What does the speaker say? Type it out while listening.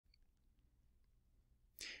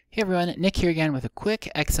Hey everyone, Nick here again with a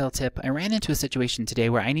quick Excel tip. I ran into a situation today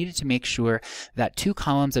where I needed to make sure that two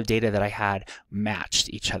columns of data that I had matched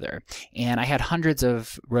each other. And I had hundreds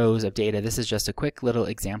of rows of data. This is just a quick little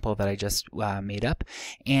example that I just made up.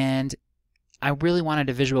 And I really wanted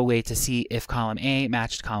a visual way to see if column A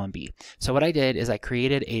matched column B. So what I did is I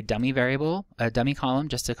created a dummy variable, a dummy column,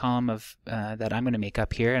 just a column of that I'm going to make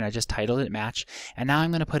up here, and I just titled it match. And now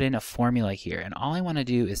I'm going to put in a formula here. And all I want to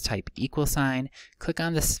do is type equal sign, click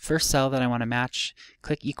on this first cell that I want to match,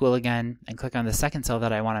 click equal again, and click on the second cell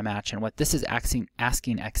that I want to match. And what this is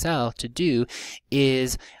asking Excel to do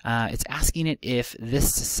is it's asking it if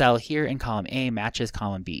this cell here in column A matches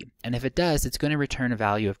column B. And if it does, it's going to return a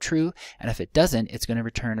value of true. And if it doesn't, it's going to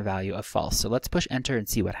return a value of false. So let's push enter and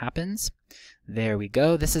see what happens. There we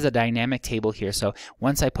go. This is a dynamic table here. So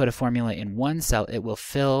once I put a formula in one cell, it will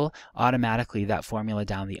fill automatically that formula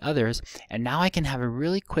down the others. And now I can have a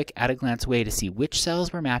really quick at-a-glance way to see which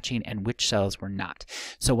cells were matching and which cells were not.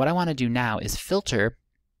 So what I want to do now is filter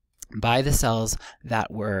by the cells that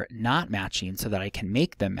were not matching so that I can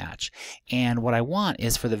make them match. And what I want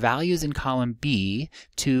is for the values in column B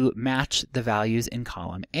to match the values in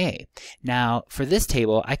column A. Now for this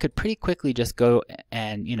table, I could pretty quickly just go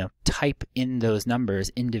and type in those numbers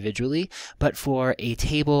individually, but for a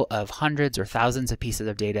table of hundreds or thousands of pieces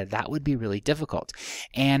of data, that would be really difficult.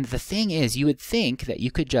 And the thing is, you would think that you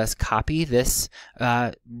could just copy this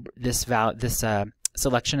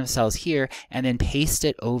selection of cells here and then paste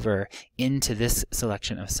it over into this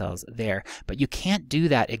selection of cells there. But you can't do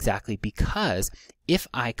that exactly, because if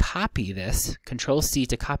I copy this, Control C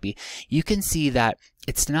to copy, you can see that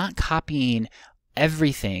it's not copying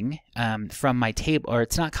everything from my table, or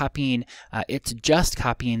it's not copying, it's just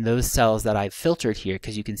copying those cells that I've filtered here,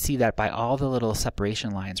 because you can see that by all the little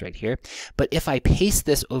separation lines right here. But if I paste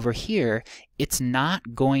this over here, it's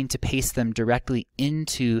not going to paste them directly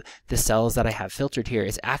into the cells that I have filtered here.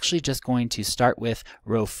 It's actually just going to start with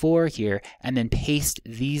row 4 here and then paste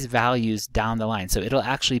these values down the line. So it'll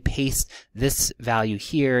actually paste this value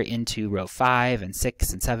here into row 5 and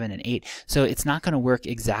 6 and 7 and 8. So it's not going to work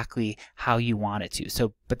exactly how you want it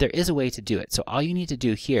to. But there is a way to do it. So all you need to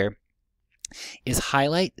do here is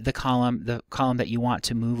highlight the column that you want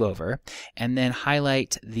to move over, and then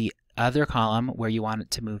highlight the other column where you want it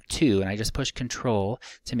to move to, and I just push Control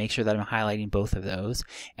to make sure that I'm highlighting both of those.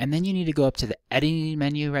 And then you need to go up to the editing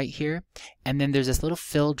menu right here, and then there's this little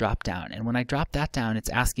fill drop down, and when I drop that down, it's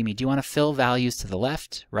asking me, do you want to fill values to the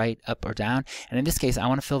left, right, up, or down? And in this case, I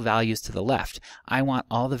want to fill values to the left. I want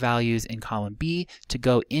all the values in column B to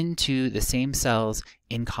go into the same cells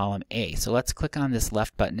in column A. So let's click on this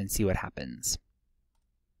left button and see what happens.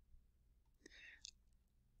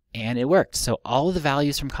 And it worked. So all of the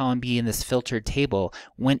values from column B in this filtered table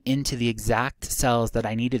went into the exact cells that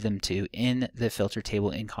I needed them to in the filter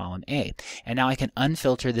table in column A. And now I can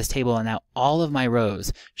unfilter this table, and now all of my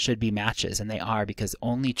rows should be matches, and they are, because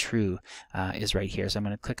only true is right here. So I'm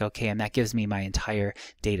going to click OK, and that gives me my entire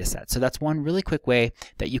data set. So that's one really quick way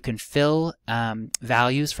that you can fill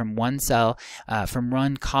values from one cell, from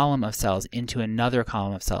one column of cells into another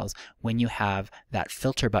column of cells when you have that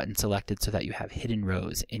filter button selected, so that you have hidden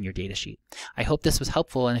rows in your data sheet. I hope this was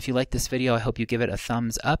helpful, and if you like this video, I hope you give it a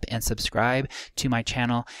thumbs up and subscribe to my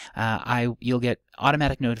channel. You'll get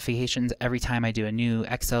automatic notifications every time I do a new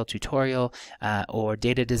Excel tutorial or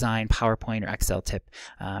data design, PowerPoint, or Excel tip.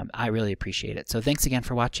 I really appreciate it. So thanks again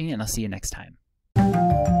for watching, and I'll see you next time.